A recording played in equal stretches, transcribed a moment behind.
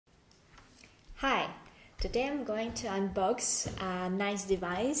Hi, today I'm going to unbox a nice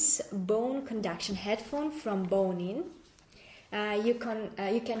device, bone conduction headphone from Bonein. You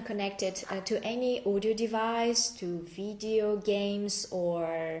can connect it to any audio device, to video games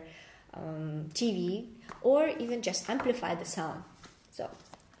or TV, or even just amplify the sound. So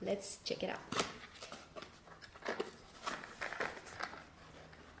let's check it out.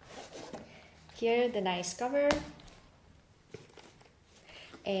 Here the nice cover,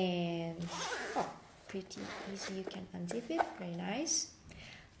 and pretty easy, you can unzip it, very nice.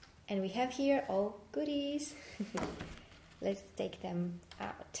 And we have here all goodies. Let's take them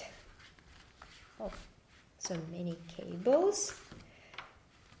out. Oh, so many cables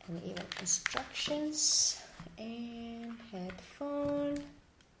and even instructions, and headphone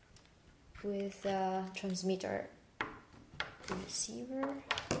with a transmitter receiver.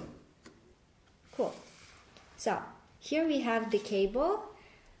 Cool. So here we have the cable,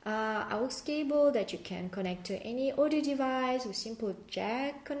 aux cable that you can connect to any audio device with simple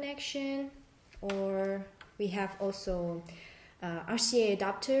jack connection, or we have also RCA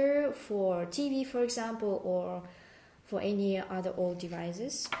adapter for TV, for example, or for any other old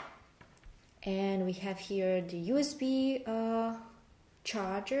devices. And we have here the USB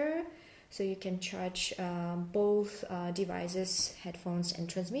charger, so you can charge both devices, headphones and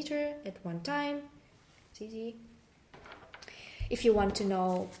transmitter at one time. It's easy. If you want to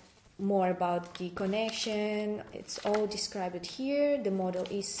know more about the connection, it's all described here. The model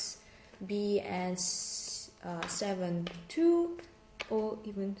is BN72 or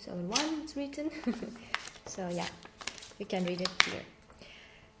even 71, it's written. So yeah, you can read it here.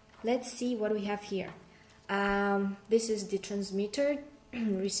 Let's see what we have here. This is the transmitter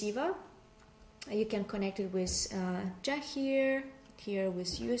receiver. You can connect it with jack here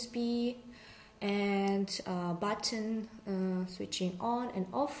with USB, and button switching on and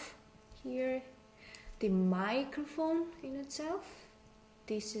off here. The microphone in itself.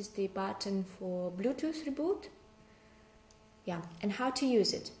 This is the button for Bluetooth reboot. Yeah, and how to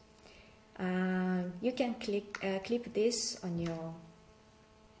use it. You can clip this on your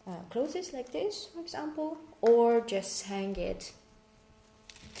clothes like this, for example, or just hang it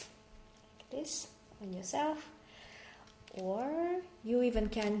like this on yourself, or you even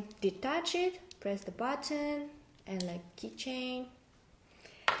can detach it, press the button, and like keychain.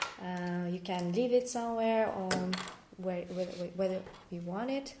 You can leave it somewhere on whether you want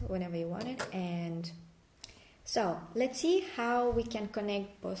it, whenever you want it. And so let's see how we can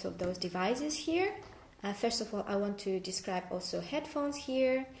connect both of those devices here. First of all, I want to describe also headphones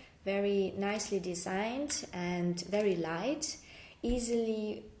here. Very nicely designed and very light.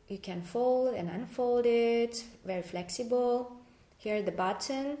 Easily you can fold and unfold it. Very flexible. Here the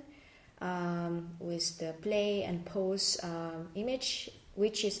button with the play and pause image,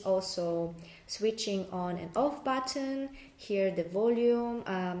 which is also switching on and off button. Here the volume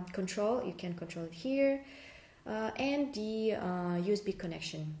control, you can control it here, and the USB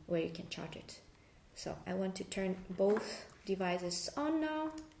connection where you can charge it. So I want to turn both devices on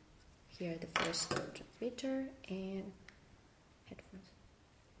now. Here the first transmitter and headphones.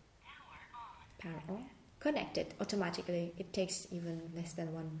 Power on. Connected automatically. It takes even less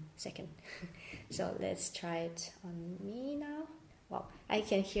than 1 second. So let's try it on me now. Wow, I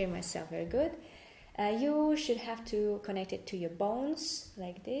can hear myself very good. You should have to connect it to your bones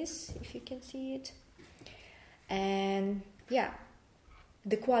like this, if you can see it. And yeah,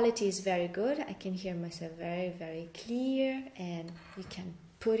 the quality is very good. I can hear myself very, very clear, and you can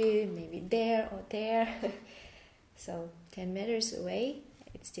put it maybe there or there. So 10 meters away,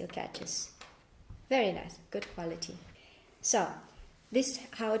 it still catches. Very nice, good quality. So this is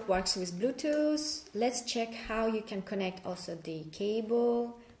how it works with Bluetooth. Let's check how you can connect also the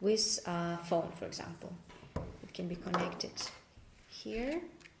cable with a phone, for example. It can be connected here,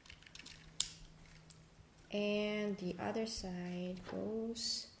 and the other side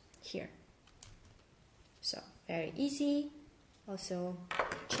goes here. So very easy. Also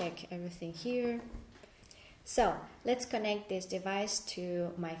check everything here. So let's connect this device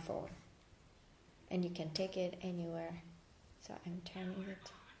to my phone, and you can take it anywhere. So I'm turning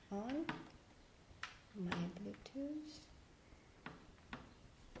it on, my Bluetooth.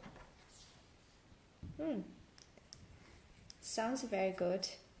 Sounds very good.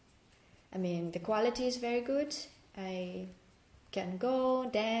 I mean, the quality is very good. I can go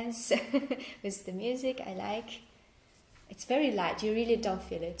dance with the music I like. It's very light, you really don't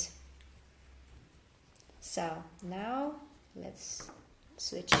feel it. So now let's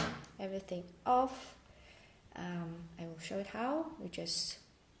switch everything off. I will show it how. We just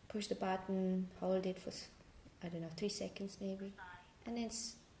push the button, hold it for, I don't know, 3 seconds maybe, and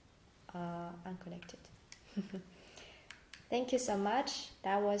it's unconnected. Thank you so much.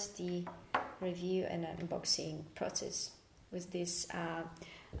 That was the review and unboxing process with this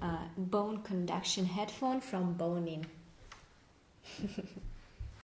bone conduction headphone from Bonein.